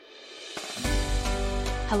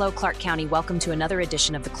Hello, Clark County. Welcome to another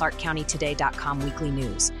edition of the ClarkCountyToday.com weekly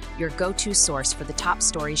news, your go-to source for the top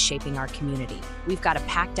stories shaping our community. We've got a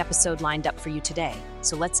packed episode lined up for you today,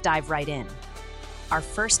 so let's dive right in. Our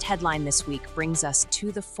first headline this week brings us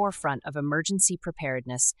to the forefront of emergency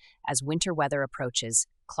preparedness as winter weather approaches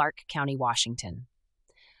Clark County, Washington.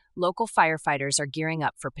 Local firefighters are gearing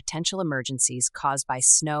up for potential emergencies caused by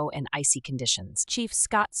snow and icy conditions. Chief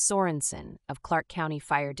Scott Sorensen of Clark County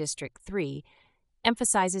Fire District 3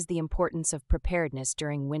 emphasizes the importance of preparedness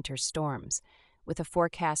during winter storms, with a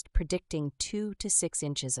forecast predicting 2 to 6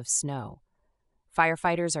 inches of snow.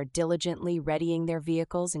 Firefighters are diligently readying their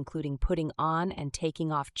vehicles, including putting on and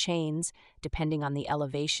taking off chains, depending on the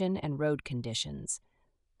elevation and road conditions.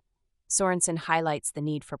 Sorensen highlights the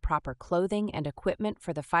need for proper clothing and equipment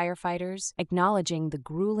for the firefighters, acknowledging the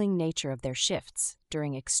grueling nature of their shifts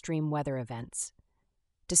during extreme weather events.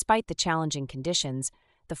 Despite the challenging conditions,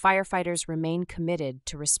 the firefighters remain committed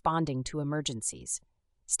to responding to emergencies.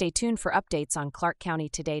 Stay tuned for updates on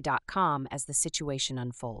ClarkCountyToday.com as the situation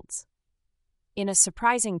unfolds. In a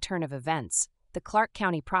surprising turn of events, the Clark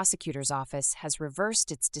County Prosecutor's Office has reversed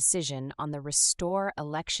its decision on the Restore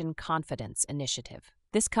Election Confidence initiative.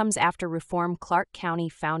 This comes after Reform Clark County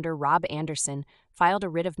founder Rob Anderson filed a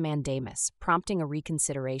writ of mandamus, prompting a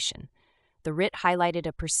reconsideration. The writ highlighted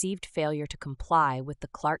a perceived failure to comply with the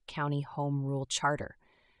Clark County Home Rule Charter.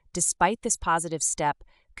 Despite this positive step,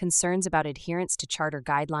 concerns about adherence to charter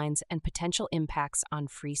guidelines and potential impacts on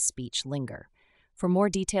free speech linger. For more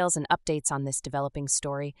details and updates on this developing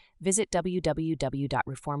story, visit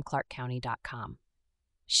www.reformclarkcounty.com.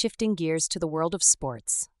 Shifting gears to the world of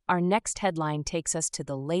sports, our next headline takes us to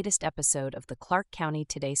the latest episode of the Clark County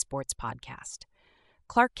Today Sports Podcast.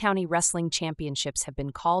 Clark County Wrestling Championships have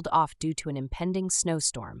been called off due to an impending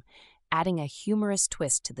snowstorm, adding a humorous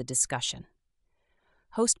twist to the discussion.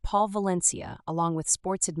 Host Paul Valencia, along with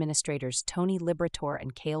sports administrators Tony Liberator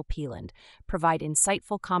and Cale Peeland, provide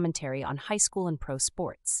insightful commentary on high school and pro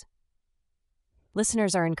sports.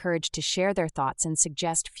 Listeners are encouraged to share their thoughts and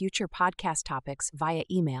suggest future podcast topics via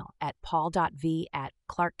email at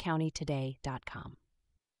paul.v@clarkcountytoday.com.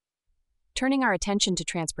 Turning our attention to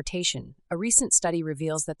transportation, a recent study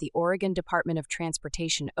reveals that the Oregon Department of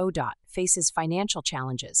Transportation, ODOT, faces financial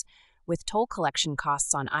challenges, with toll collection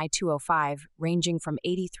costs on I-205 ranging from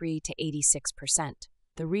 83 to 86%.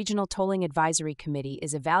 The Regional Tolling Advisory Committee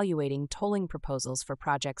is evaluating tolling proposals for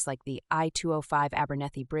projects like the I-205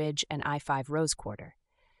 Abernethy Bridge and I-5 Rose Quarter.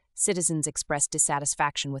 Citizens expressed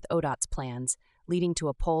dissatisfaction with ODOT's plans, leading to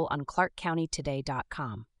a poll on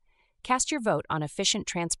ClarkCountyToday.com. Cast your vote on efficient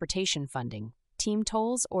transportation funding, team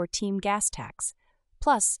tolls, or team gas tax.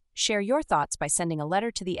 Plus, share your thoughts by sending a letter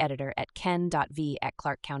to the editor at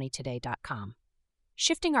ken.v@clarkcountytoday.com.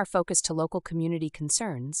 Shifting our focus to local community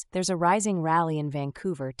concerns, there's a rising rally in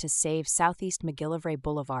Vancouver to save Southeast McGillivray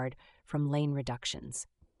Boulevard from lane reductions.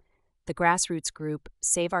 The grassroots group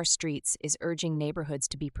Save Our Streets is urging neighborhoods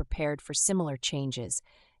to be prepared for similar changes,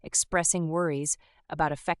 expressing worries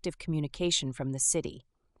about effective communication from the city.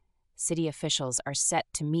 City officials are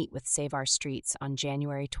set to meet with Save Our Streets on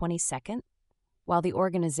January 22nd, while the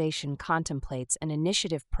organization contemplates an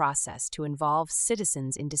initiative process to involve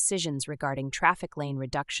citizens in decisions regarding traffic lane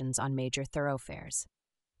reductions on major thoroughfares.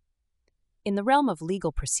 In the realm of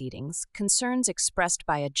legal proceedings, concerns expressed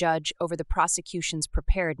by a judge over the prosecution's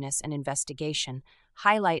preparedness and investigation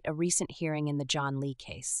highlight a recent hearing in the John Lee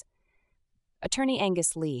case. Attorney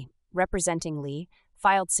Angus Lee, representing Lee,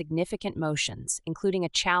 filed significant motions, including a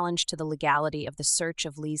challenge to the legality of the search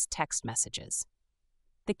of Lee's text messages.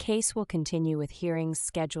 The case will continue with hearings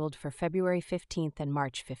scheduled for February 15th and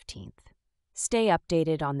March 15th. Stay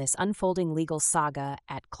updated on this unfolding legal saga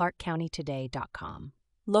at ClarkCountyToday.com.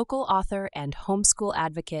 Local author and homeschool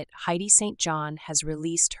advocate Heidi St. John has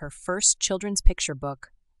released her first children's picture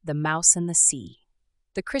book, The Mouse and the Sea.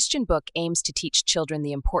 The Christian book aims to teach children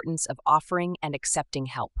the importance of offering and accepting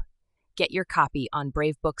help. Get your copy on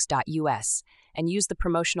bravebooks.us and use the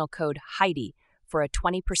promotional code HEIDI for a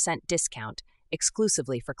 20% discount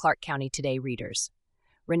exclusively for Clark County Today readers.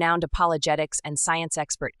 Renowned apologetics and science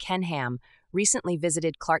expert Ken Ham recently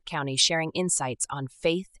visited Clark County sharing insights on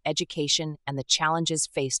faith, education, and the challenges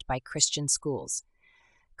faced by Christian schools.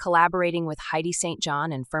 Collaborating with Heidi St.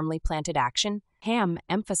 John and Firmly Planted Action, Ham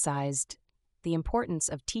emphasized the importance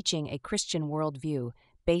of teaching a Christian worldview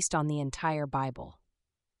based on the entire Bible.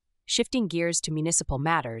 Shifting gears to municipal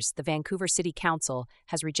matters, the Vancouver City Council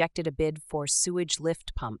has rejected a bid for sewage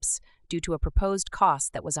lift pumps due to a proposed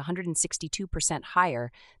cost that was 162%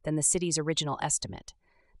 higher than the city's original estimate.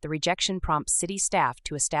 The rejection prompts city staff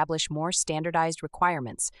to establish more standardized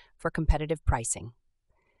requirements for competitive pricing.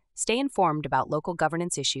 Stay informed about local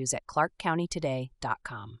governance issues at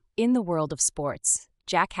clarkcountytoday.com. In the world of sports,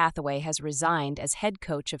 Jack Hathaway has resigned as head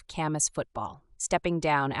coach of Camas football, stepping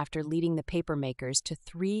down after leading the Papermakers to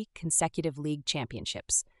 3 consecutive league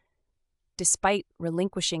championships. Despite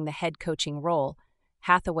relinquishing the head coaching role,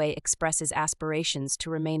 Hathaway expresses aspirations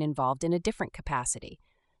to remain involved in a different capacity.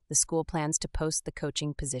 The school plans to post the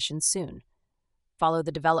coaching position soon. Follow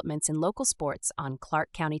the developments in local sports on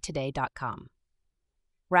clarkcountytoday.com.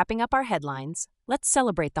 Wrapping up our headlines, let's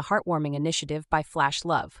celebrate the heartwarming initiative by Flash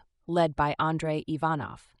Love, led by Andrei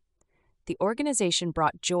Ivanov. The organization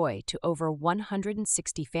brought joy to over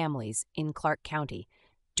 160 families in Clark County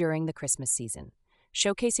during the Christmas season,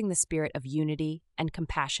 showcasing the spirit of unity and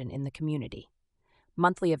compassion in the community.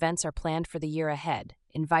 Monthly events are planned for the year ahead,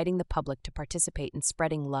 inviting the public to participate in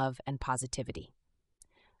spreading love and positivity.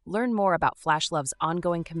 Learn more about Flash Love's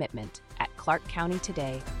ongoing commitment at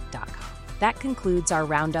clarkcountytoday.com. That concludes our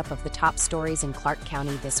roundup of the top stories in Clark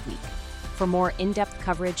County this week. For more in-depth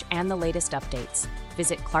coverage and the latest updates,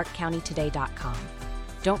 visit clarkcountytoday.com.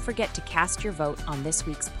 Don't forget to cast your vote on this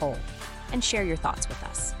week's poll and share your thoughts with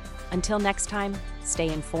us. Until next time,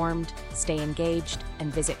 stay informed, stay engaged,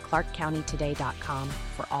 and visit clarkcountytoday.com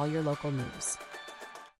for all your local news.